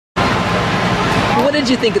What did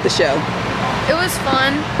you think of the show? It was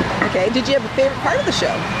fun. Okay, did you have a favorite part of the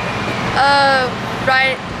show?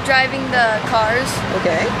 Driving the cars.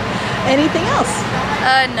 Okay. Anything else?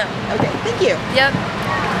 No. Okay, thank you. Yep.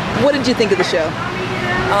 What did you think of the show?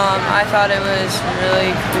 I thought it was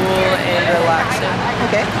really cool and relaxing.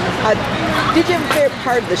 Okay. Did you have a favorite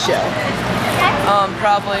part of the show?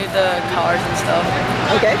 Probably the cars and stuff.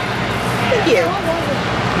 Okay. Thank you.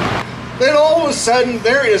 Then all of a sudden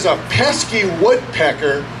there is a pesky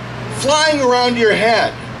woodpecker flying around your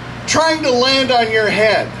head, trying to land on your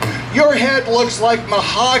head. Your head looks like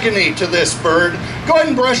mahogany to this bird. Go ahead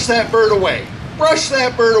and brush that bird away. Brush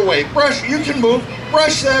that bird away. Brush, you can move.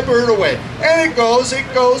 Brush that bird away. And it goes, it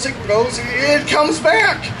goes, it goes. It comes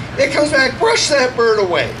back. It comes back. Brush that bird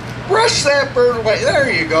away. Brush that bird away.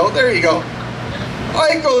 There you go. There you go. Oh,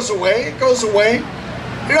 it goes away. It goes away.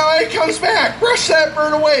 You know, it comes back. Brush that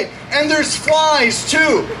bird away. And there's flies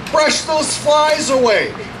too. Brush those flies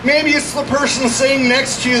away. Maybe it's the person sitting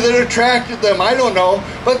next to you that attracted them. I don't know.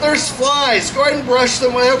 But there's flies. Go ahead and brush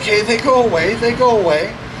them away. Okay, they go away. They go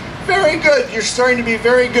away. Very good. You're starting to be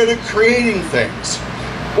very good at creating things.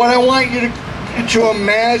 What I want you to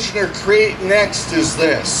imagine or create next is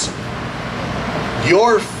this.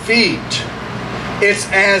 Your feet. It's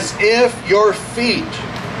as if your feet.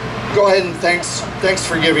 Go ahead and thanks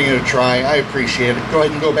for giving it a try. I appreciate it. Go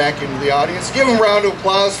ahead and go back into the audience. Give them a round of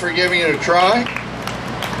applause for giving it a try.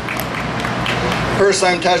 First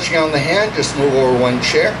time touching on the hand, just move over one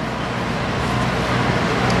chair.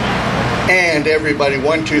 And everybody,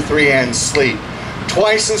 1, 2, 3, and sleep.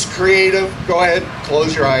 Twice as creative. Go ahead,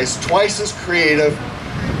 close your eyes. Twice as creative,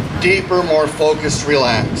 deeper, more focused,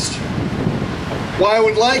 relaxed. What I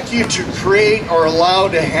would like you to create or allow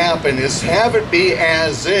to happen is have it be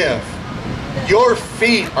as if your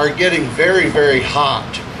feet are getting very, very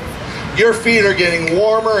hot. Your feet are getting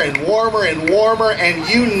warmer and warmer and warmer, and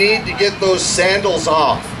you need to get those sandals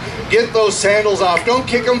off. Get those sandals off. Don't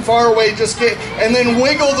kick them far away. Just get, and then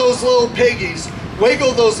wiggle those little piggies.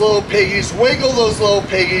 Wiggle those little piggies. Wiggle those little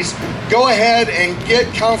piggies. Go ahead and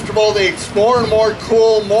get comfortable. It's more and more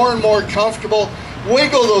cool, more and more comfortable.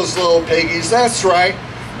 Wiggle those little piggies. That's right.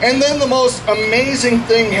 And then the most amazing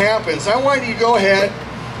thing happens. I want you to go ahead,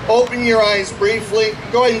 open your eyes briefly.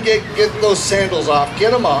 Go ahead and get those sandals off.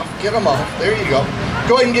 Get them off. Get them off. There you go.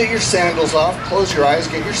 Go ahead and get your sandals off. Close your eyes.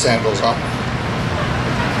 Get your sandals off.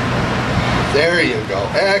 There you go.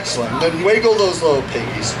 Excellent. Then wiggle those little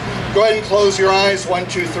piggies. Go ahead and close your eyes. 1,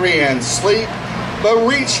 2, 3, and sleep. But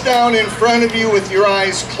reach down in front of you with your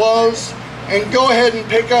eyes closed and go ahead and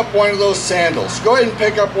pick up one of those sandals. Go ahead and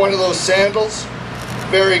pick up one of those sandals.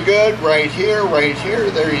 Very good. Right here, right here.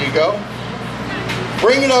 There you go.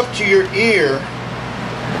 Bring it up to your ear.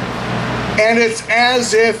 And it's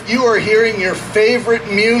as if you are hearing your favorite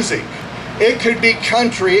music. It could be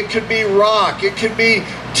country, it could be rock, it could be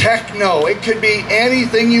techno, it could be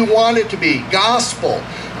anything you want it to be, gospel.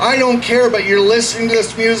 I don't care, but you're listening to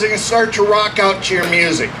this music and start to rock out to your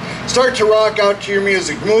music. Start to rock out to your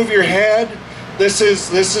music. Move your head. This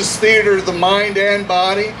is theater of the mind and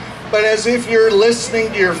body. But as if you're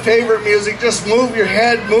listening to your favorite music, just move your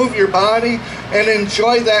head, move your body, and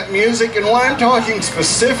enjoy that music. And when I'm talking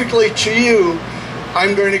specifically to you,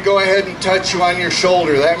 I'm going to go ahead and touch you on your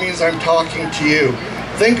shoulder. That means I'm talking to you.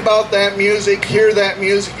 Think about that music, hear that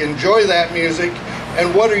music, enjoy that music.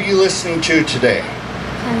 And what are you listening to today?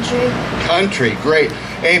 Country. Country, great.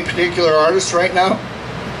 Any particular artist right now?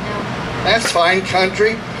 No. That's fine,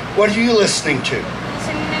 country. What are you listening to?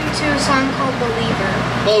 Listening to a song called Believer.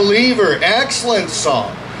 Believer, excellent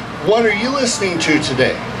song. What are you listening to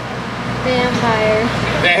today? Vampire.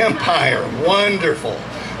 Vampire, wonderful.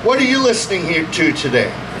 What are you listening here to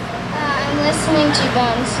today? I'm listening to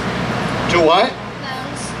Bones. To what?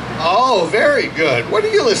 Bones. Oh, very good. What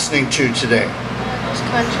are you listening to today? Just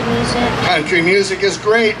country music. Country music is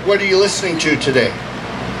great. What are you listening to today?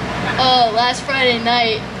 Last Friday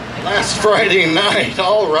night. Last Friday night,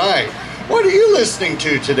 all right. What are you listening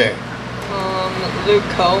to today? Luke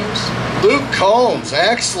Combs. Luke Combs,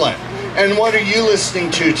 excellent. And what are you listening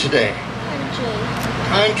to today?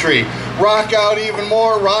 Country. Country. Rock out even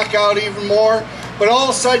more, rock out even more. But all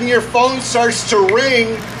of a sudden your phone starts to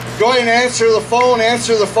ring. Go ahead and answer the phone,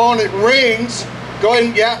 it rings. Go ahead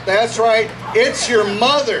and, yeah, that's right. It's your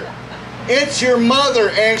mother. It's your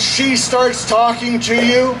mother, and she starts talking to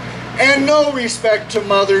you. And no respect to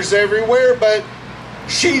mothers everywhere, but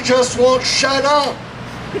she just won't shut up.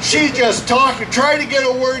 She just talking, try to get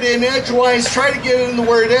a word in edgewise, try to get in the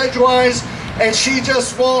word edgewise, and she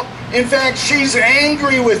just won't. In fact, she's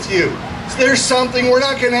angry with you. There's something, we're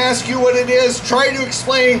not going to ask you what it is. Try to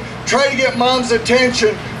explain, try to get mom's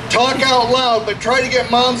attention. Talk out loud, but try to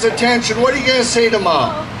get mom's attention. What are you going to say to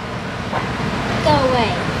mom? Go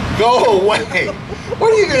away. Go away.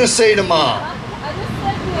 What are you going to say to mom?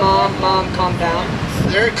 Mom, calm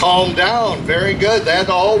down. There, calm down. Very good. That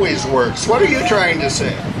always works. What are you trying to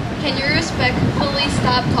say? Can you respectfully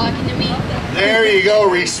stop talking to me? There you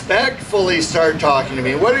go. Respectfully start talking to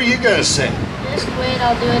me. What are you going to say? Just wait,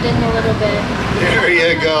 I'll do it in a little bit. There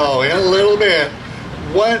you go. In a little bit.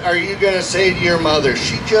 What are you going to say to your mother?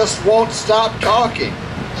 She just won't stop talking.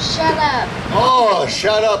 Shut up. Oh,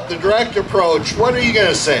 shut up. The direct approach. What are you going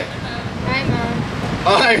to say? Hi, Mom.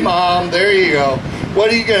 Hi, Mom. There you go.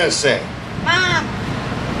 What are you going to say? Mom.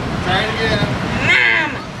 Try it again.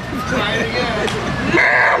 Mom. Try it again.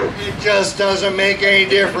 Mom. It just doesn't make any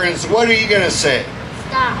difference. What are you going to say?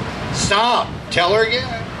 Stop. Stop. Tell her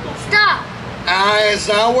again. Stop. It's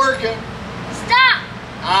not working. Stop.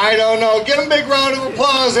 I don't know. Give them a big round of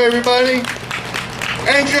applause, everybody.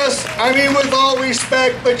 And just, with all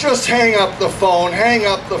respect, but just hang up the phone. Hang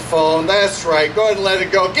up the phone. That's right. Go ahead and let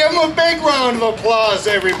it go. Give them a big round of applause,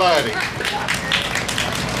 everybody.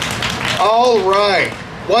 All right.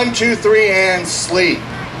 1, 2, 3, and sleep.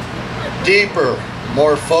 Deeper,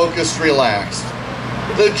 more focused, relaxed.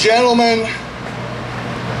 The gentleman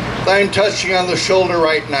that I'm touching on the shoulder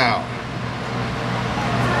right now,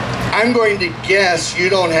 I'm going to guess you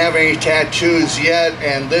don't have any tattoos yet,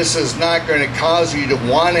 and this is not going to cause you to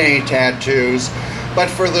want any tattoos, but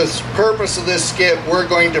for the purpose of this skit, we're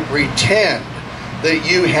going to pretend that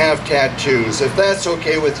you have tattoos. If that's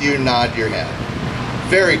okay with you, nod your head.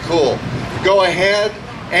 Very cool. Go ahead.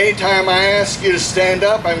 Anytime I ask you to stand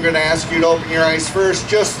up, I'm going to ask you to open your eyes first.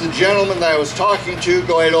 Just the gentleman that I was talking to,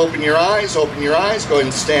 go ahead, open your eyes, go ahead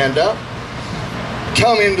and stand up.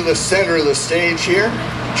 Come into the center of the stage here.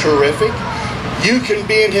 Terrific. You can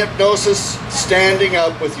be in hypnosis standing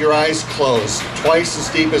up with your eyes closed, twice as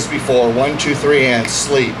deep as before. 1, 2, 3, and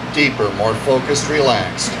sleep. Deeper, more focused,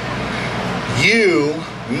 relaxed. You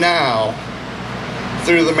now,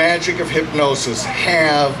 through the magic of hypnosis,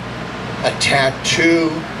 have a tattoo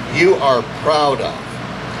you are proud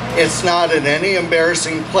of. It's not in any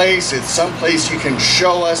embarrassing place. It's someplace you can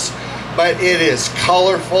show us, but it is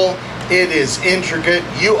colorful. It is intricate.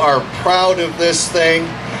 You are proud of this thing.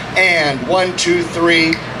 And 1, 2,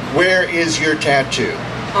 3, where is your tattoo?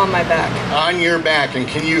 On my back. On your back. And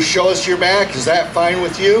can you show us your back? Is that fine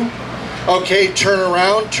with you? Okay, turn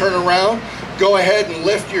around. Go ahead and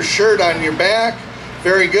lift your shirt on your back.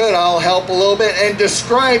 Very good. I'll help a little bit. And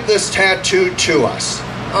describe this tattoo to us.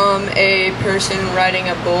 A person riding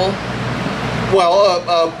a bull. Well,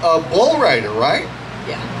 a bull rider, right?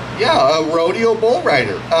 Yeah. Yeah, a rodeo bull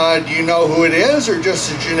rider. Do you know who it is, or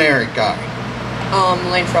just a generic guy?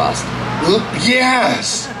 Lane Frost.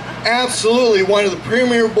 Yes, absolutely. One of the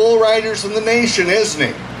premier bull riders in the nation, isn't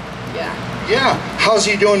he? Yeah. Yeah. How's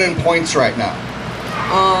he doing in points right now?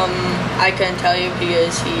 I couldn't tell you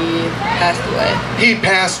because he passed away. He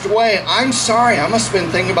passed away. I'm sorry. I must have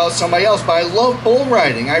been thinking about somebody else, but I love bull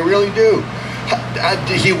riding. I really do.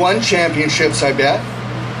 He won championships, I bet.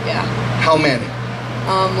 Yeah. How many?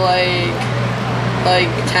 Like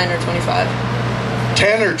 10 or 25.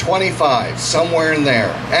 10 or 25, somewhere in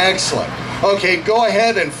there. Excellent. Okay, go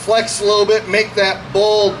ahead and flex a little bit. Make that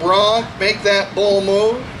bull bronc. Make that bull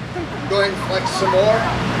move. Go ahead and flex some more.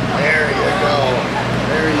 There you go.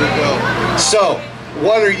 There you go. So,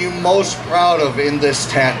 what are you most proud of in this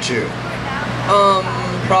tattoo?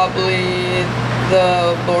 Probably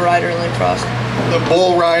the bull rider, Lane Frost. The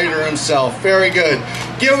bull rider himself. Very good.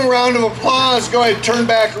 Give him a round of applause. Go ahead, turn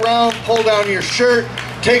back around, pull down your shirt.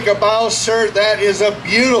 Take a bow, sir. That is a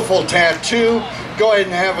beautiful tattoo. Go ahead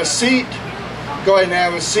and have a seat.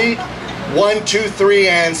 1, 2, 3,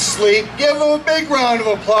 and sleep. Give them a big round of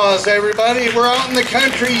applause, everybody. We're out in the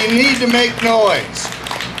country. You need to make noise.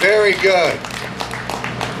 Very good.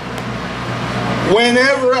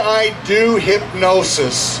 Whenever I do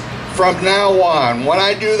hypnosis from now on, when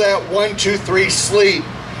I do that 1, 2, 3 sleep,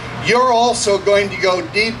 you're also going to go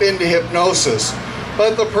deep into hypnosis.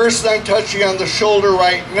 But the person I'm touching on the shoulder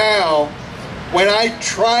right now, when I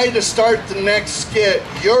try to start the next skit,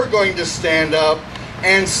 you're going to stand up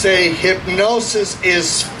and say, hypnosis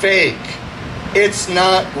is fake. It's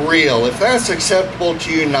not real. If that's acceptable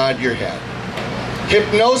to you, nod your head.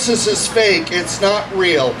 Hypnosis is fake. It's not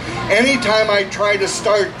real. Anytime I try to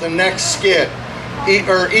start the next skit,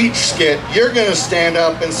 or each skit, you're going to stand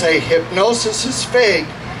up and say, hypnosis is fake.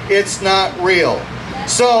 It's not real.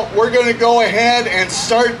 So we're going to go ahead and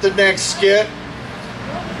start the next skit.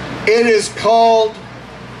 It is called,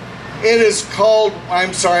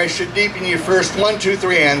 I'm sorry, I should deepen you first. 1, 2,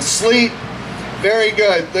 3, and sleep. Very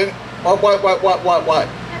good. Then, what?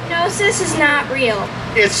 Hypnosis is not real.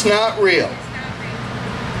 It's not real.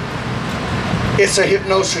 It's a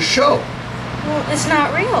hypnosis show, Well, it's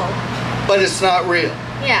not real. but it's not real.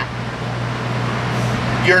 Yeah.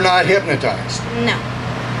 You're not hypnotized. No.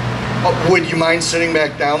 Oh, would you mind sitting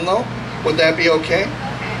back down though? Would that be okay?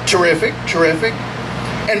 Terrific, terrific.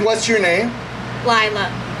 And what's your name?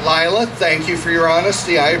 Lila. Lila, thank you for your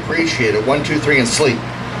honesty. I appreciate it. 1, 2, 3, and sleep.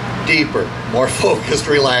 Deeper, more focused,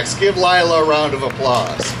 relaxed. Give Lila a round of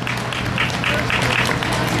applause.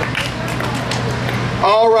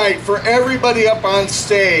 All right, for everybody up on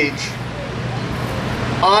stage,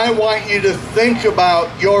 I want you to think about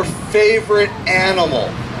your favorite animal.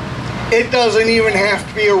 It doesn't even have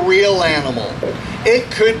to be a real animal. It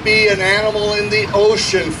could be an animal in the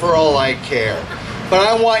ocean for all I care. But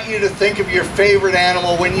I want you to think of your favorite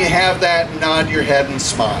animal. When you have that, nod your head and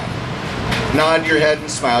smile. Nod your head and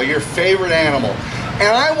smile. Your favorite animal.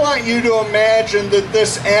 And I want you to imagine that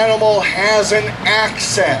this animal has an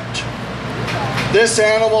accent. This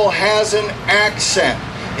animal has an accent.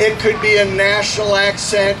 It could be a national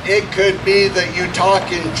accent. It could be that you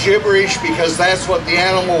talk in gibberish because that's what the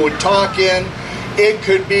animal would talk in. It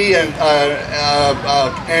could be an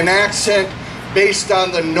accent based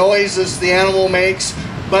on the noises the animal makes,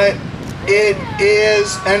 but it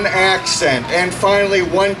is an accent. And finally,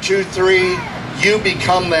 1, 2, 3, you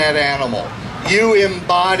become that animal. You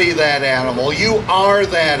embody that animal. You are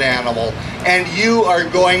that animal. And you are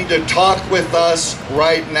going to talk with us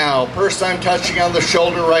right now. Person I'm touching on the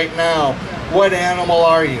shoulder right now. What animal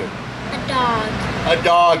are you? A dog. A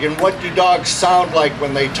dog. And what do dogs sound like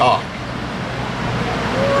when they talk?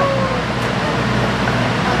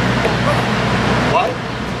 What?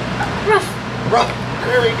 Ruff. Ruff.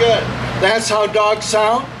 Very good. That's how dogs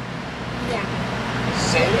sound? Yeah.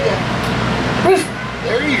 Say it again. Ruff.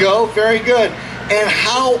 There you go. Very good. And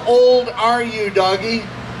how old are you, doggy?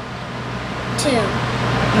 2.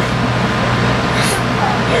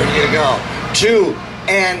 There you go. 2.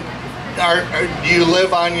 And do you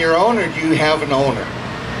live on your own or do you have an owner?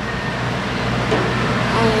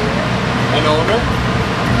 An owner?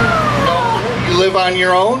 No. You live on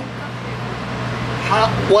your own?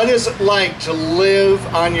 What is it like to live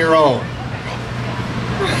on your own?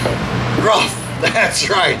 Rough. That's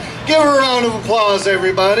right. Give her a round of applause,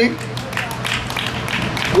 everybody.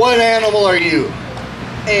 What animal are you?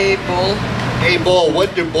 A bull. A bull.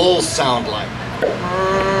 What do bulls sound like?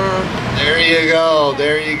 There you go.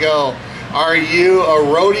 There you go. Are you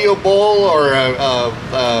a rodeo bull or a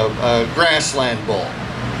grassland bull?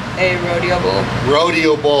 A rodeo bull.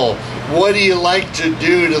 Rodeo bull. What do you like to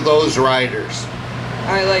do to those riders?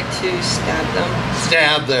 I like to stab them.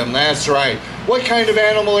 Stab them. That's right. What kind of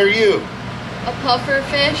animal are you? A puffer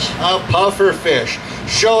fish. A puffer fish.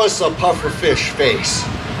 Show us a puffer fish face.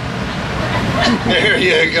 There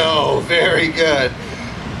you go. Very good.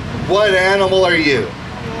 What animal are you?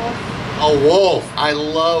 A wolf. I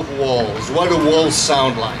love wolves. What do wolves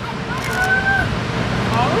sound like?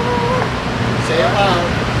 Say it loud.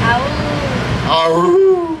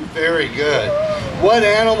 Ow. Very good. What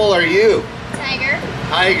animal are you? Tiger.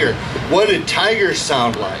 Tiger. What do tigers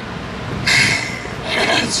sound like?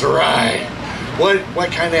 That's right.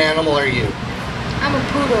 What kind of animal are you? I'm a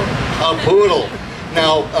poodle. A poodle.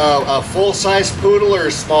 Now, a full-size poodle or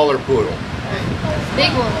a smaller poodle?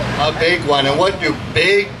 Big one. A big one. And what do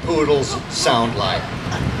big poodles sound like?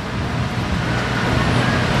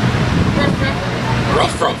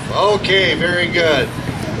 Ruff, ruff. Okay, very good.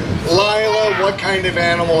 Lila, what kind of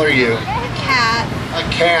animal are you? A cat. A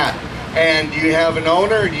cat. And do you have an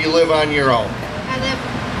owner or do you live on your own? I live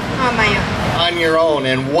on my own. On your own.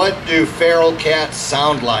 And what do feral cats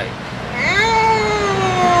sound like?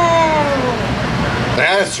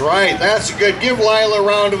 That's right. That's good. Give Lila a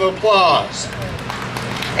round of applause.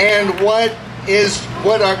 And what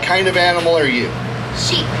kind of animal are you?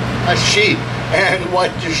 Sheep. A sheep. And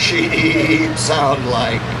what do sheep sound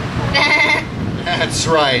like? That's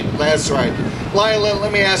right. That's right. Lila,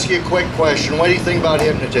 let me ask you a quick question. What do you think about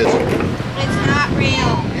hypnotism? It's not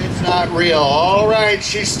real. It's not real. All right.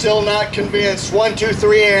 She's still not convinced. 1, 2,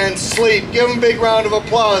 3, and sleep. Give them a big round of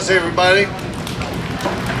applause, everybody.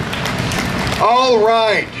 All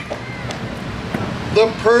right. The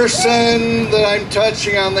person that I'm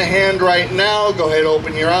touching on the hand right now, go ahead,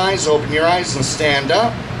 open your eyes and stand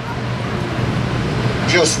up.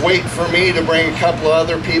 Just wait for me to bring a couple of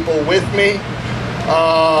other people with me.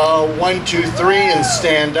 1, 2, 3, and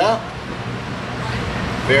stand up.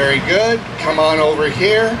 Very good. Come on over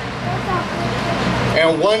here.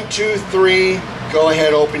 And 1, 2, 3, go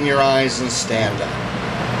ahead, open your eyes and stand up.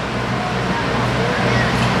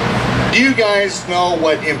 Do you guys know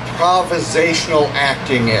what improvisational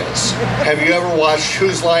acting is? Have you ever watched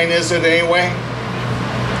Whose Line Is It Anyway?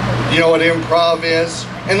 You know what improv is?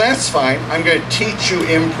 And that's fine. I'm going to teach you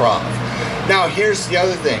improv. Now, here's the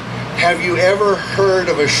other thing. Have you ever heard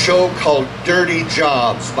of a show called Dirty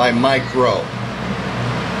Jobs by Mike Rowe?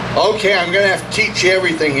 Okay, I'm going to have to teach you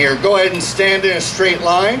everything here. Go ahead and stand in a straight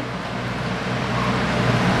line.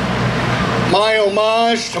 My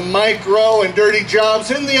homage to Mike Rowe and Dirty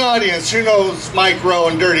Jobs. In the audience, who knows Mike Rowe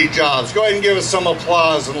and Dirty Jobs? Go ahead and give us some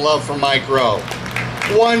applause and love for Mike Rowe.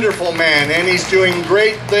 Wonderful man, and he's doing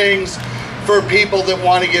great things for people that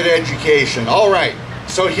want to get education. All right,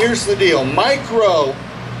 so here's the deal. Mike Rowe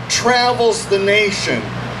travels the nation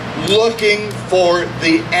looking for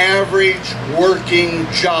the average working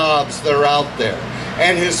jobs that are out there.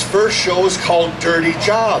 And his first show is called Dirty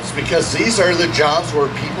Jobs, because these are the jobs where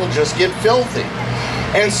people just get filthy.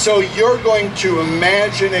 And so you're going to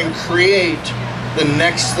imagine and create the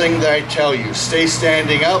next thing that I tell you. Stay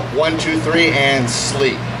standing up, 1, 2, 3, and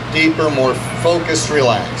sleep. Deeper, more focused,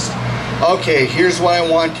 relaxed. Okay, here's what I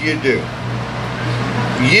want you to do.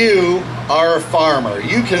 You are a farmer.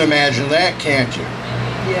 You can imagine that, can't you?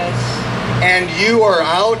 Yes. And you are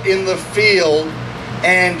out in the field,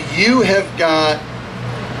 and you have got,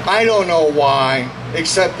 I don't know why,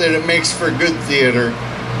 except that it makes for good theater,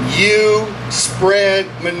 you spread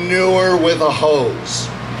manure with a hose.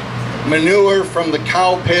 Manure from the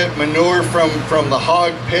cow pit, manure from the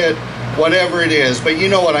hog pit, whatever it is. But you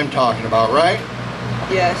know what I'm talking about, right?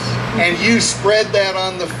 Yes. And you spread that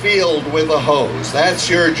on the field with a hose. That's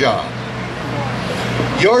your job.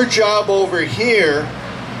 Your job over here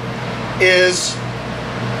is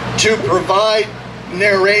to provide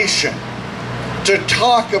narration, to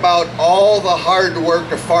talk about all the hard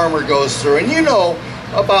work a farmer goes through. And you know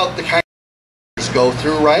about the kind of farmers go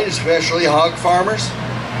through, right? Especially hog farmers.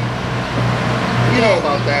 You know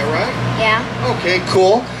about that, right? Yeah. Okay,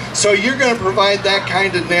 cool. So you're going to provide that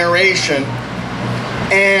kind of narration.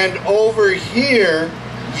 And over here,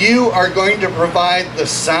 you are going to provide the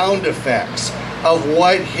sound effects of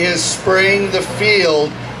what his spraying the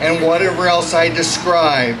field and whatever else I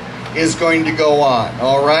describe is going to go on,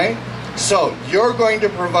 all right? So you're going to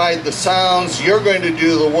provide the sounds, you're going to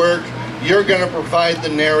do the work, you're going to provide the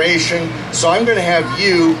narration. So I'm going to have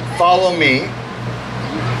you follow me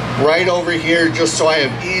right over here just so I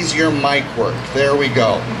have easier mic work. There we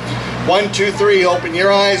go. 1, 2, 3, open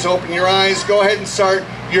your eyes, go ahead and start.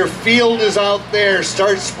 Your field is out there.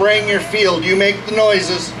 Start spraying your field. You make the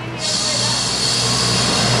noises.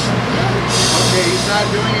 Okay, he's not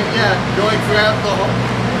doing it yet. Go and grab the hose.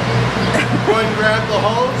 Go and grab the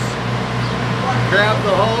hose. Grab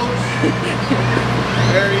the hose.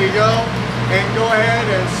 There you go. And go ahead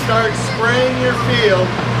and start spraying your field.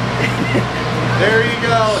 There you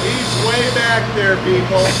go. He's way back there,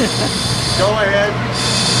 people. Go ahead.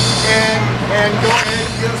 And go ahead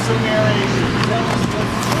and give some narration.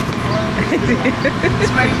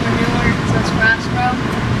 Spraying manure so his crops grow.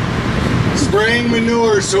 Spraying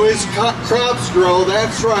manure so his crops grow,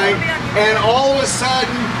 that's right. And all of a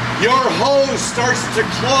sudden, your hose starts to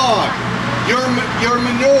clog. Your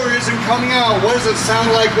manure isn't coming out. What does it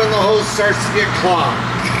sound like when the hose starts to get clogged?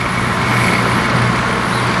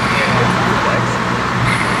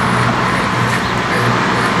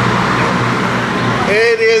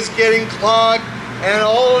 It is getting clogged, and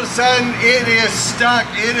all of a sudden it is stuck.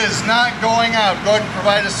 It is not going out. Go ahead and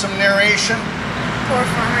provide us some narration. Poor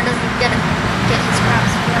farmer doesn't get his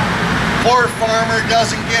crops to grow. Poor farmer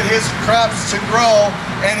doesn't get his crops to grow,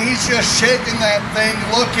 and he's just shaking that thing.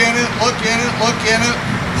 Look in it, look in it, look in it.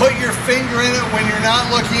 Put your finger in it when you're not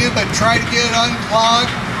looking at it, but try to get it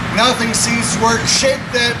unclogged. Nothing seems to work. Shake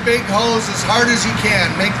that big hose as hard as you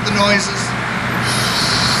can. Make the noises.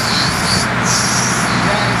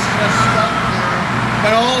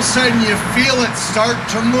 But all of a sudden you feel it start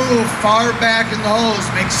to move far back in the hose.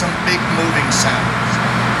 Make some big moving sounds.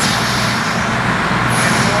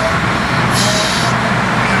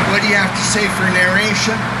 What do you have to say for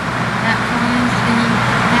narration? That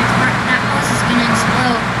hose is going to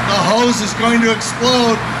explode. The hose is going to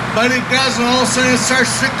explode, but it doesn't. All of a sudden it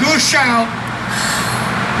starts to goosh out.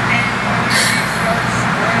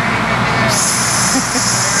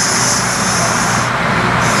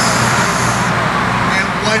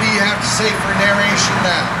 What do you have to say for narration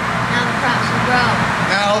now? Now the crops will grow.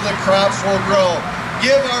 Now the crops will grow.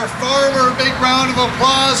 Give our farmer a big round of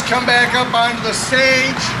applause. Come back up onto the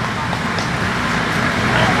stage.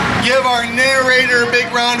 Give our narrator a big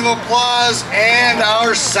round of applause, and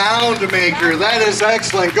our sound maker. That is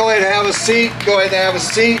excellent. Go ahead and have a seat. Go ahead and have a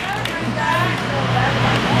seat.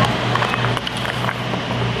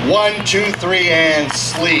 1, 2, 3, and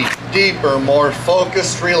sleep. Deeper, more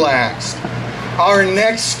focused, relaxed. Our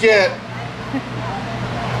next skit.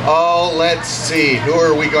 Oh, let's see. Who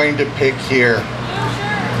are we going to pick here?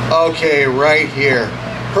 Okay, right here.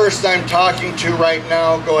 Person I'm talking to right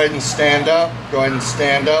now, go ahead and stand up. Go ahead and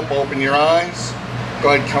stand up. Open your eyes. Go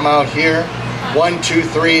ahead and come out here. 1, 2,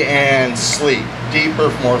 3, and sleep. Deeper,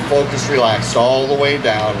 more focused, relaxed, all the way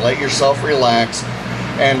down. Let yourself relax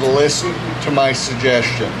and listen to my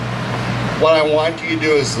suggestion. What I want you to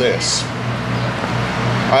do is this.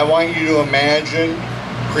 I want you to imagine,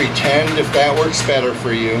 pretend, if that works better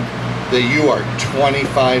for you, that you are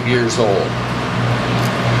 25 years old.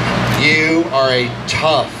 You are a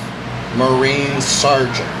tough Marine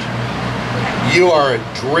sergeant. You are a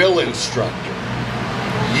drill instructor.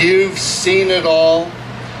 You've seen it all.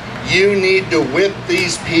 You need to whip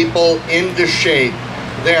these people into shape.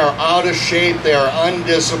 They are out of shape. They are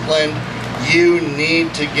undisciplined. You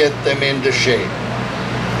need to get them into shape.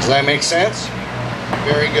 Does that make sense?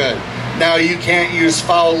 Very good. Now, you can't use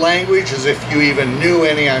foul language as if you even knew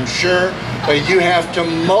any, I'm sure, but you have to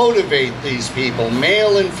motivate these people,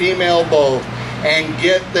 male and female both, and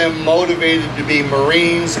get them motivated to be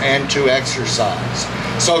Marines and to exercise.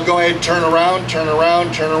 So go ahead, turn around, turn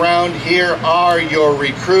around, turn around. Here are your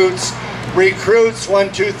recruits. Recruits,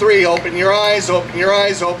 1, 2, 3, open your eyes, open your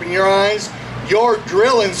eyes, open your eyes. Your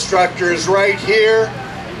drill instructor is right here.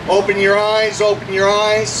 Open your eyes, open your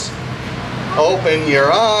eyes. Open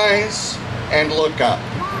your eyes and look up.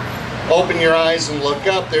 Open your eyes and look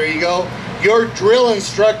up. There you go. Your drill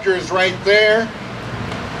instructor is right there.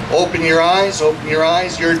 Open your eyes, open your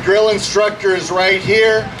eyes. Your drill instructor is right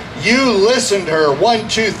here. You listen to her. 1,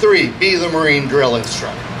 2, 3. Be the Marine drill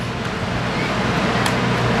instructor.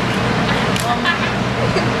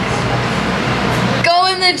 Go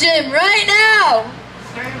in the gym right now.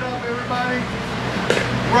 Stand up, everybody.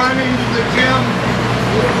 Run into the gym.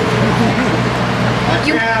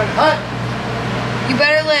 You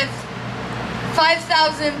better lift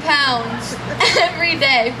 5,000 pounds every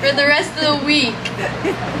day for the rest of the week.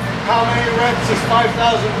 How many reps is 5,000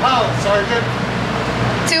 pounds, Sergeant?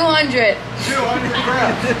 200. 200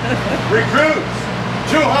 reps. Recruits,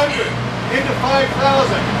 200 into 5,000.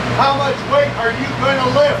 How much weight are you going to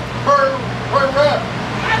lift per rep?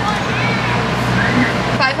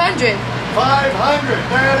 500. 500,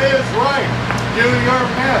 that is right. Do your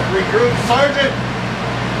math, recruit. Sergeant,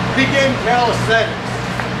 begin calisthenics.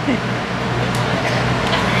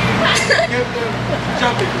 Give them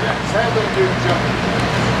jumping jacks. Have them do jumping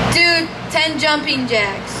jacks. Do 10 jumping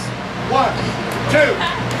jacks. 1, 2,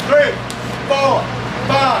 3, 4,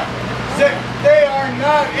 5, 6. They are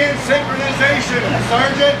not in synchronization,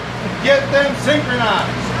 Sergeant. Get them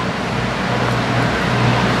synchronized.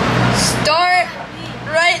 Start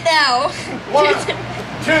right now. 1,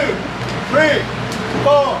 2, 3,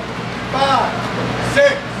 4, 5,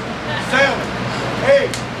 6, 7,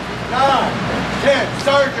 8, 9, 10.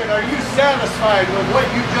 Sergeant, are you satisfied with what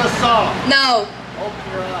you just saw? No.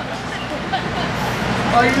 Open your eyes.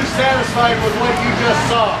 Are you satisfied with what you just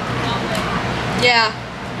saw? Yeah.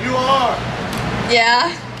 You are.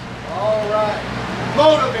 Yeah. All right.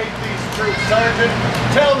 Motivate these troops, Sergeant.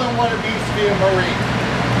 Tell them what it means to be a Marine.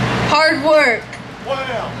 Hard work. What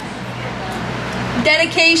else?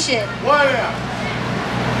 Dedication. What else?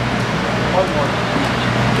 One more.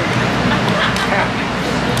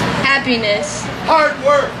 Happiness. Hard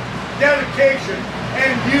work, dedication,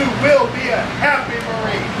 and you will be a happy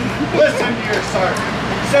Marine. Listen to your sergeant.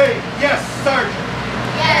 Say, yes, Sergeant.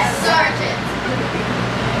 Yes, Sergeant.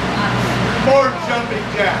 More jumping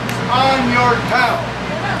jacks on your count.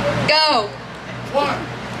 Go. 1,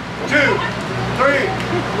 2, 3,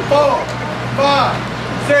 4, 5,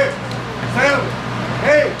 6, 7,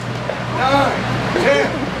 8, 9, 10.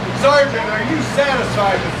 Sergeant, are you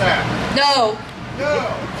satisfied with that? No.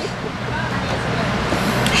 No.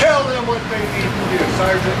 Tell them what they need to do,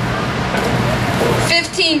 Sergeant.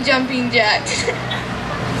 15 jumping jacks.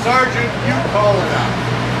 Sergeant, you call it out.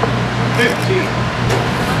 15.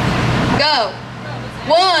 Go.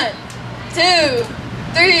 1, 2,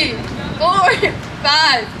 3, 4,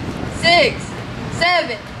 5, 6,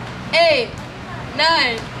 7, 8,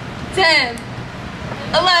 9, 10,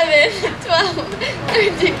 11, 12,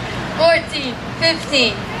 13, 14,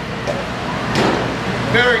 15.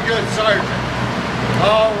 Very good, Sergeant.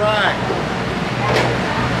 All right.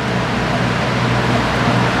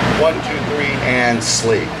 1, 2, 3, and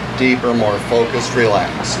sleep. Deeper, more focused,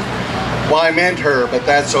 relaxed. Well, I meant her, but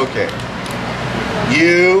that's okay.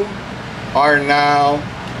 You are now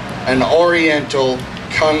an Oriental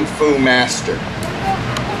Kung Fu master.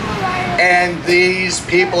 And these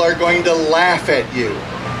people are going to laugh at you.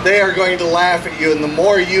 they are going to laugh at you, and the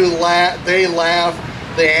more they laugh,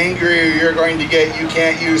 the angrier you're going to get. You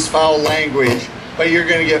can't use foul language, but you're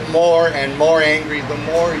going to get more and more angry the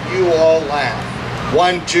more you all laugh.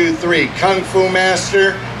 1, 2, 3. Kung Fu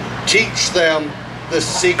Master, teach them the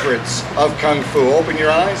secrets of Kung Fu. Open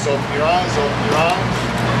your eyes, open your eyes, open your eyes.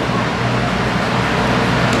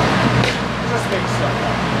 Just make stuff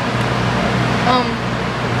up.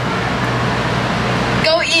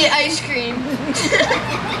 Go eat ice cream. It's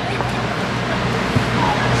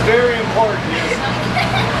very important.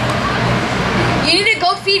 You need to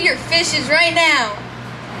go feed your fishes right now.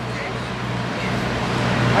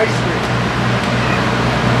 Ice cream.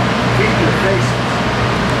 Feed your faces.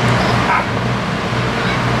 Ah.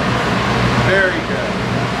 Very good.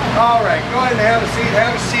 All right, go ahead and have a seat.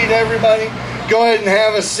 Have a seat, everybody. Go ahead and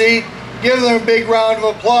have a seat. Give them a big round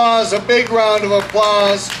of applause. A big round of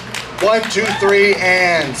applause. 1, 2, 3,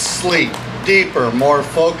 and sleep. Deeper, more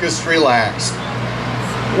focused, relaxed.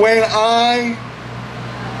 When I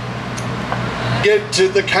get to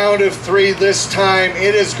the count of 3 this time,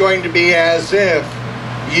 it is going to be as if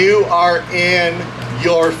you are in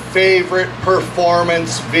your favorite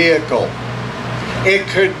performance vehicle. It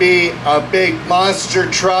could be a big monster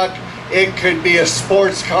truck, it could be a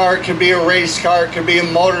sports car, it could be a race car, it could be a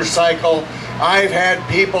motorcycle. I've had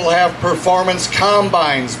people have performance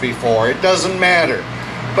combines before, it doesn't matter.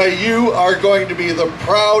 But you are going to be the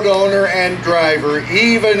proud owner and driver,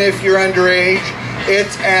 even if you're underage.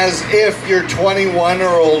 It's as if you're 21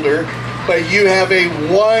 or older, but you have a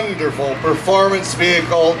wonderful performance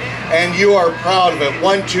vehicle and you are proud of it.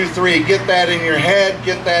 1, 2, 3, get that in your head,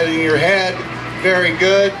 get that in your head. Very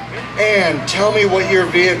good. And tell me what your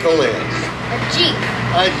vehicle is. A Jeep.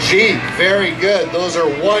 A Jeep, very good. Those are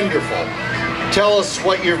wonderful. Tell us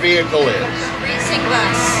what your vehicle is. Racing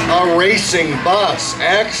bus. A racing bus,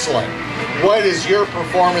 excellent. What is your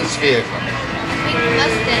performance vehicle? Pink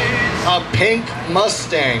Mustang. A pink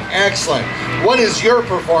Mustang, excellent. What is your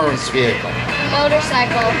performance vehicle?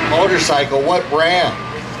 Motorcycle. Motorcycle, what brand?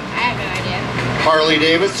 I have no idea. Harley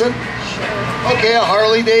Davidson? Sure. Okay, a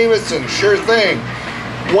Harley Davidson, sure thing.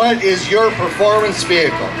 What is your performance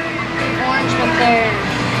vehicle? Orange McLaren.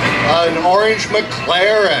 An orange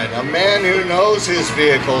McLaren, a man who knows his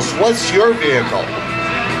vehicles. What's your vehicle?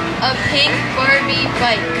 A pink Barbie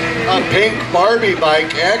bike. A pink Barbie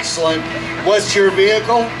bike, excellent. What's your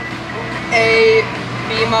vehicle? A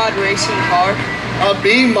B-Mod racing car. A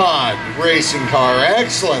B-Mod racing car,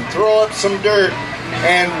 excellent. Throw up some dirt.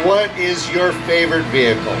 And what is your favorite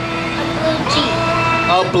vehicle? A blue Jeep.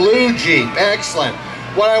 A blue Jeep, excellent.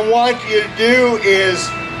 What I want you to do is,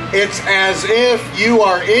 it's as if you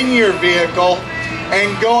are in your vehicle,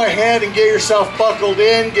 and go ahead and get yourself buckled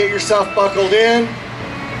in, get yourself buckled in.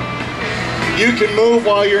 You can move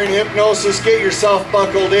while you're in hypnosis, get yourself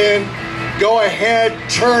buckled in. Go ahead,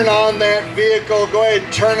 turn on that vehicle, go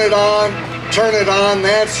ahead, turn it on,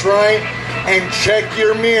 that's right. And check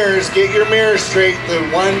your mirrors, get your mirrors straight, the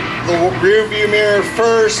rear view mirror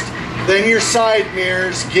first, then your side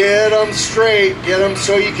mirrors, get them straight, get them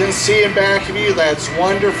so you can see in back of you. That's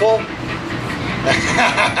wonderful.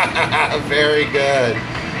 Very good.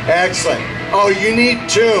 Excellent. Oh, you need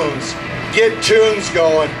tunes. Get tunes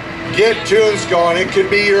going. Get tunes going. It could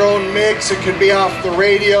be your own mix. It could be off the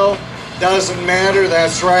radio. Doesn't matter.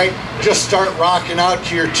 That's right. Just start rocking out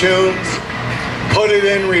to your tunes. Put it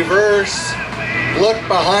in reverse. Look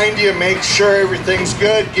behind you. Make sure everything's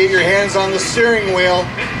good. Get your hands on the steering wheel.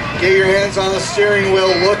 Get your hands on the steering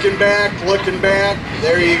wheel. Looking back. Looking back.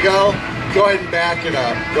 There you go. Go ahead and back it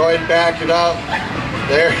up. Go ahead and back it up.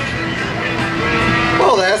 There.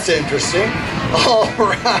 Well, that's interesting. All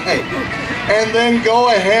right. And then go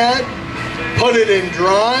ahead, put it in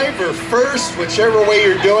drive or first, whichever way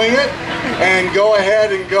you're doing it, and go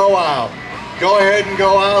ahead and go out. Go ahead and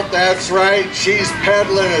go out. That's right. She's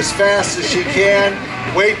pedaling as fast as she can.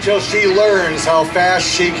 Wait till she learns how fast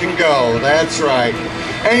she can go. That's right.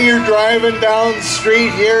 And you're driving down the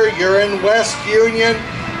street here. You're in West Union.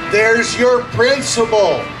 There's your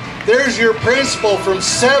principal. There's your principal from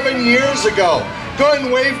 7 years ago. Go ahead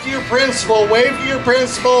and wave to your principal. Wave to your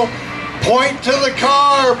principal. Point to the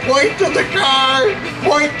car. Point to the car.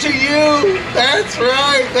 Point to you. That's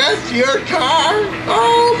right. That's your car.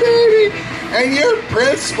 Oh, baby. And your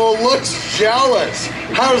principal looks jealous.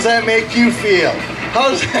 How does that make you feel? How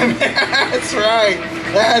does that make... That's right.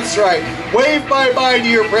 That's right. Wave bye-bye to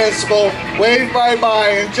your principal. Wave bye-bye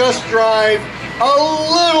and just drive a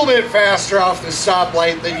little bit faster off the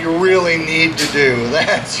stoplight than you really need to do.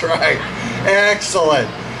 That's right. Excellent.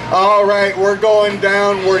 All right, we're going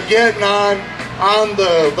down. We're getting on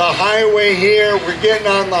the highway here. We're getting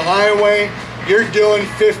on the highway. You're doing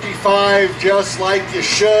 55 just like you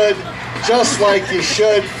should. Just like you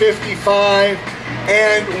should, 55.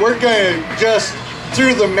 And we're going to just,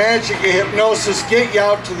 through the magic of hypnosis, get you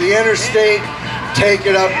out to the interstate. Take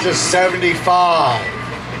it up to 75.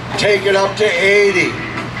 Take it up to 80.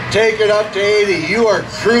 Take it up to 80. You are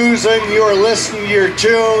cruising. You are listening to your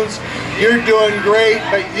tunes. You're doing great.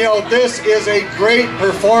 But, you know, this is a great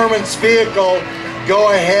performance vehicle.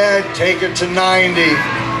 Go ahead. Take it to 90.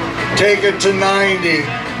 Take it to 90.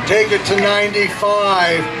 Take it to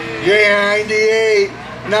 95. Yeah, 98.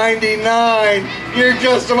 99. You're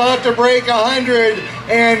just about to break 100.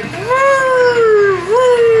 And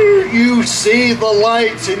you see the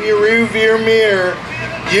lights in your rearview mirror.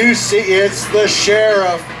 You see it's the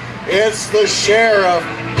sheriff. It's the sheriff.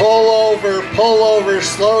 Pull over,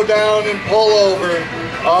 slow down and pull over.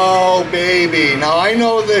 Oh, baby. Now, I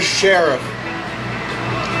know this sheriff.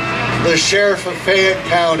 The sheriff of Fayette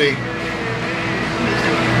County.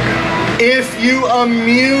 If you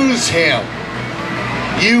amuse him,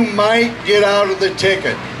 you might get out of the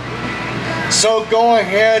ticket. So go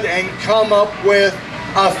ahead and come up with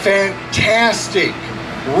a fantastic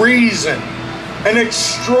reason, an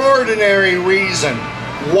extraordinary reason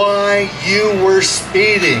why you were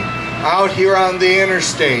speeding out here on the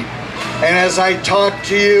interstate. And as I talk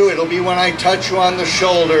to you, it'll be when I touch you on the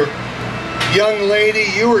shoulder. Young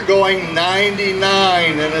lady, you were going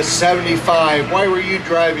 99 in a 75. Why were you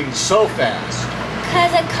driving so fast?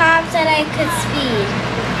 Because a cop said I could speed.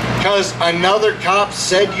 Because another cop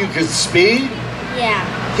said you could speed? Yeah.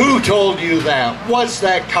 Who told you that? What's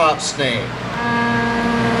that cop's name?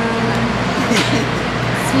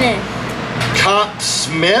 Smith. Cop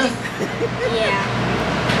Smith? Yeah.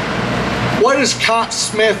 What does Cop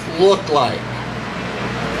Smith look like?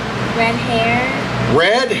 Red hair.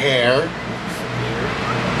 Red hair?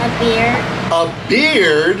 A beard. A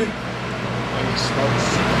beard?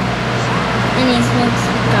 And he smokes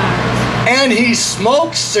cigars. And he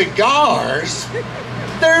smokes cigars?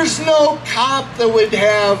 There's no cop that would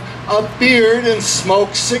have a beard and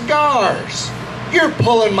smoke cigars. You're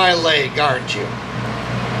pulling my leg, aren't you?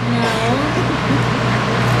 No.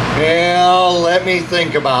 Well, let me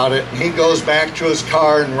think about it. He goes back to his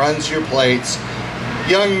car and runs your plates.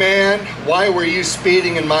 Young man, why were you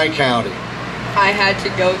speeding in my county? I had to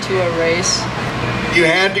go to a race. You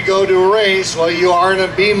had to go to a race. Well, you are in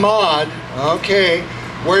a B mod. Okay.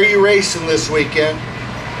 Where are you racing this weekend?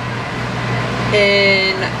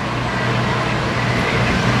 In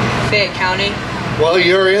Fayette County. Well,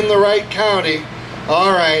 you're in the right county.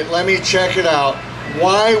 All right, let me check it out.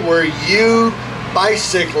 Why were you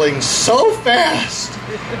bicycling so fast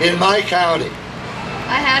in my county?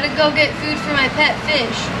 I had to go get food for my pet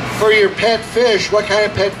fish. For your pet fish, what kind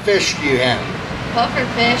of pet fish do you have? Puffer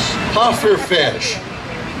fish. Puffer fish.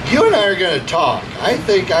 You and I are going to talk. I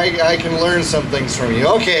think I can learn some things from you.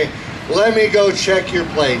 Okay, let me go check your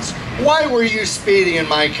plates. Why were you speeding in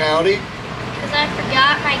my county? Because I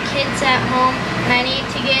forgot my kids at home and I need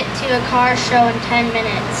to get to a car show in 10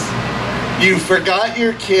 minutes. You forgot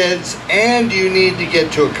your kids and you need to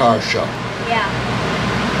get to a car show. Yeah.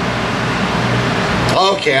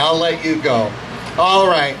 Okay, I'll let you go. All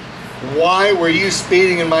right. Why were you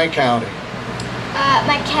speeding in my county?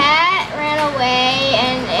 My cat ran away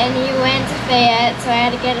and he went to Fayette, so I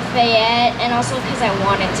had to get to Fayette, and also because I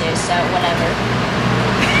wanted to, so whatever.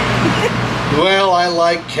 Well, I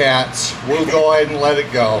like cats. We'll go ahead and let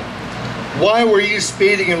it go. Why were you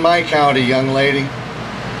speeding in my county, young lady?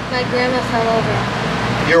 My grandma fell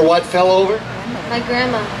over. Your what fell over? My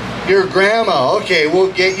grandma. Your grandma. Okay,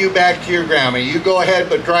 we'll get you back to your grandma. You go ahead,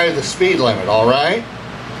 but drive the speed limit, all right?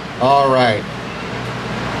 All right.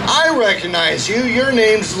 I recognize you. Your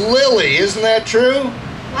name's Lily, isn't that true?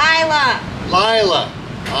 Lila. Lila.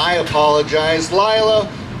 I apologize. Lila,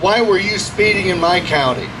 why were you speeding in my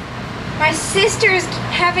county? My sister's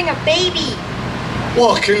having a baby.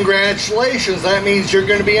 Well, congratulations. That means you're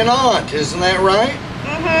going to be an aunt, isn't that right?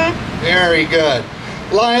 Mm-hmm. Very good.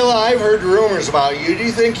 Lila, I've heard rumors about you. Do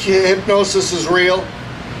you think hypnosis is real?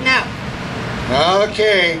 No.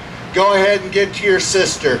 Okay. Go ahead and get to your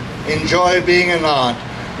sister. Enjoy being an aunt.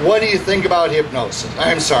 What do you think about hypnosis?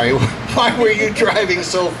 I'm sorry. Why were you driving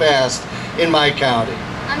so fast in my county?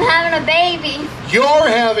 I'm having a baby. You're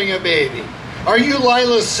having a baby. Are you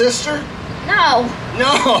Lila's sister? No.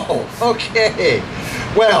 No. Okay.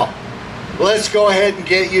 Well, let's go ahead and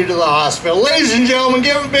get you to the hospital. Ladies and gentlemen,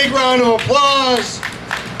 give a big round of applause.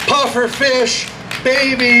 Puffer fish,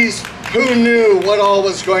 babies, who knew what all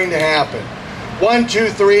was going to happen? 1, 2,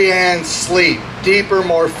 3, and sleep. Deeper,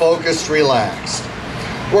 more focused, relaxed.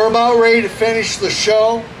 We're about ready to finish the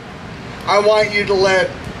show. I want you to let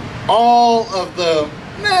all of the,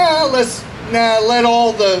 let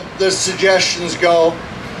all the suggestions go.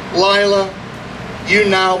 Lila, you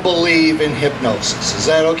now believe in hypnosis. Is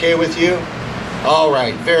that okay with you? All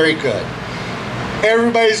right, very good.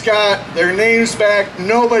 Everybody's got their names back.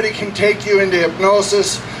 Nobody can take you into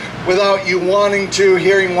hypnosis without you wanting to,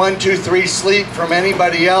 hearing 1, 2, 3 sleep from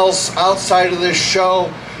anybody else outside of this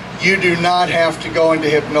show. You do not have to go into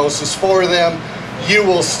hypnosis for them. You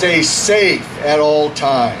will stay safe at all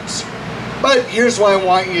times. But here's what I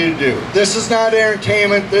want you to do. This is not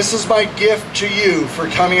entertainment. This is my gift to you for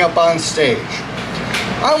coming up on stage.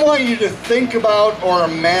 I want you to think about or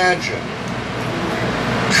imagine,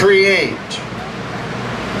 create,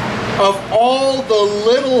 of all the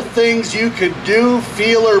little things you could do,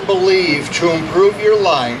 feel, or believe to improve your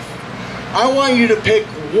life. I want you to pick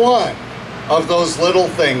one of those little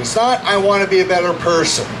things. Not, I want to be a better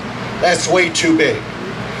person. That's way too big.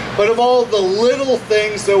 But of all the little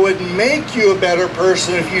things that would make you a better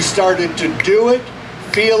person if you started to do it,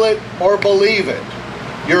 feel it, or believe it,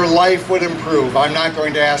 your life would improve. I'm not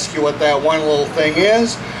going to ask you what that one little thing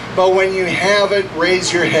is, but when you have it,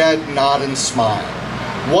 raise your head, nod, and smile.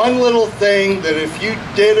 One little thing that if you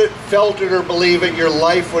did it, felt it, or believe it, your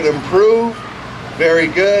life would improve. Very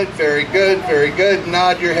good, very good, very good.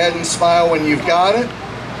 Nod your head and smile when you've got it.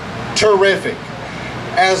 Terrific.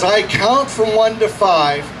 As I count from 1 to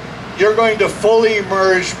 5, you're going to fully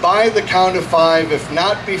emerge by the count of 5, if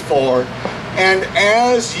not before. And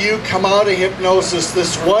as you come out of hypnosis,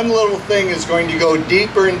 this one little thing is going to go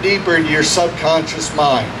deeper and deeper into your subconscious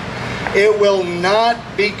mind. It will not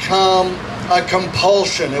become a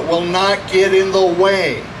compulsion. It will not get in the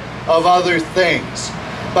way of other things.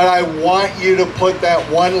 But I want you to put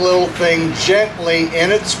that one little thing gently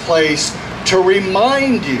in its place to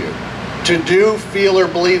remind you to do, feel, or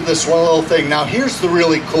believe this one little thing. Now, here's the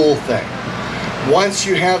really cool thing. Once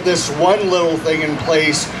you have this one little thing in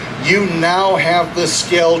place, you now have the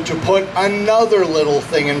skill to put another little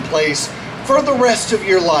thing in place for the rest of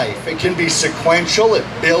your life. It can be sequential. It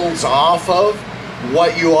builds off of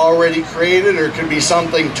what you already created, or it could be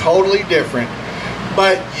something totally different.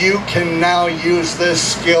 But you can now use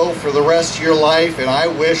this skill for the rest of your life, and I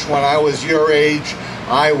wish when I was your age,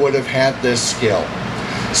 I would have had this skill.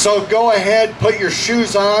 So go ahead, put your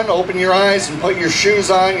shoes on, open your eyes and put your shoes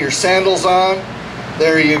on, your sandals on.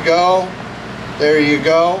 There you go. There you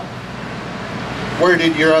go. Where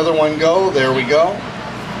did your other one go? There we go.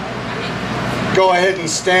 Go ahead and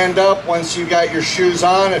stand up once you got your shoes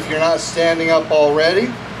on, if you're not standing up already.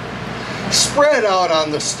 Spread out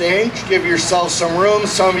on the stage. Give yourself some room.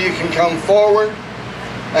 Some of you can come forward.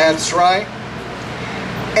 That's right.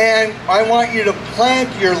 And I want you to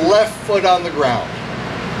plant your left foot on the ground.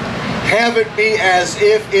 Have it be as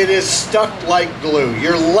if it is stuck like glue.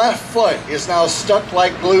 Your left foot is now stuck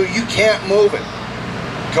like glue. You can't move it.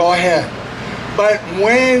 Go ahead. But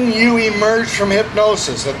when you emerge from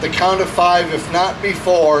hypnosis at the count of 5, if not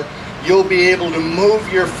before, you'll be able to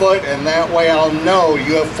move your foot, and that way I'll know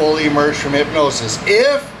you have fully emerged from hypnosis.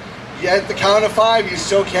 If at the count of 5 you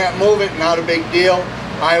still can't move it, not a big deal.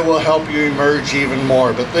 I will help you emerge even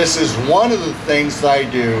more. But this is one of the things that I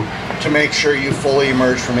do to make sure you fully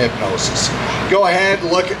emerge from hypnosis. Go ahead,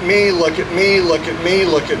 look at me, look at me, look at me,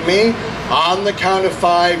 look at me. On the count of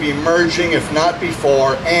 5, emerging if not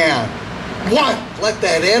before, and 1, let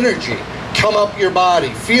that energy come up your body.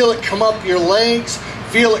 Feel it come up your legs.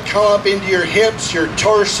 Feel it come up into your hips, your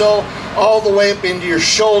torso, all the way up into your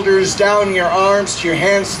shoulders, down your arms, to your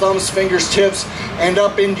hands, thumbs, fingers, tips, and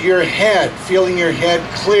up into your head. Feeling your head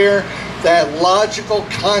clear, that logical,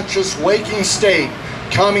 conscious, waking state,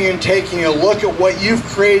 coming and taking a look at what you've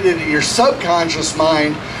created in your subconscious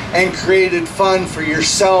mind and created fun for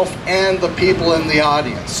yourself and the people in the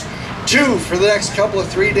audience. 2, for the next couple of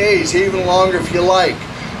 3 days, even longer if you like.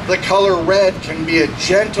 The color red can be a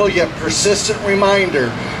gentle yet persistent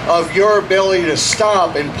reminder of your ability to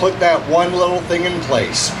stop and put that one little thing in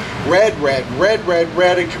place. Red, red, red, red,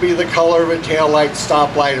 red. It could be the color of a taillight,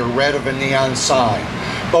 stoplight, or red of a neon sign.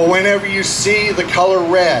 But whenever you see the color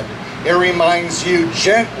red, it reminds you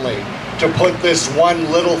gently to put this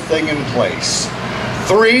one little thing in place.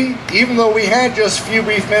 3, even though we had just a few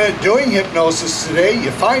brief minutes doing hypnosis today, you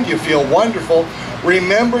find you feel wonderful,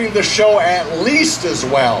 remembering the show at least as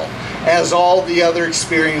well as all the other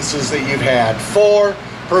experiences that you've had. 4,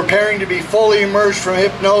 preparing to be fully emerged from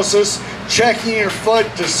hypnosis, checking your foot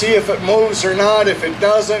to see if it moves or not. If it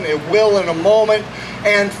doesn't, it will in a moment.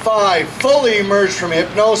 And 5, fully emerged from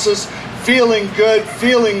hypnosis, feeling good,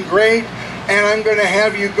 feeling great. And I'm going to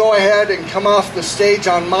have you go ahead and come off the stage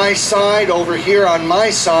on my side, over here on my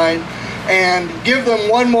side, and give them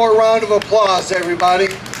one more round of applause, everybody.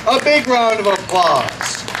 A big round of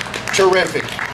applause. Terrific.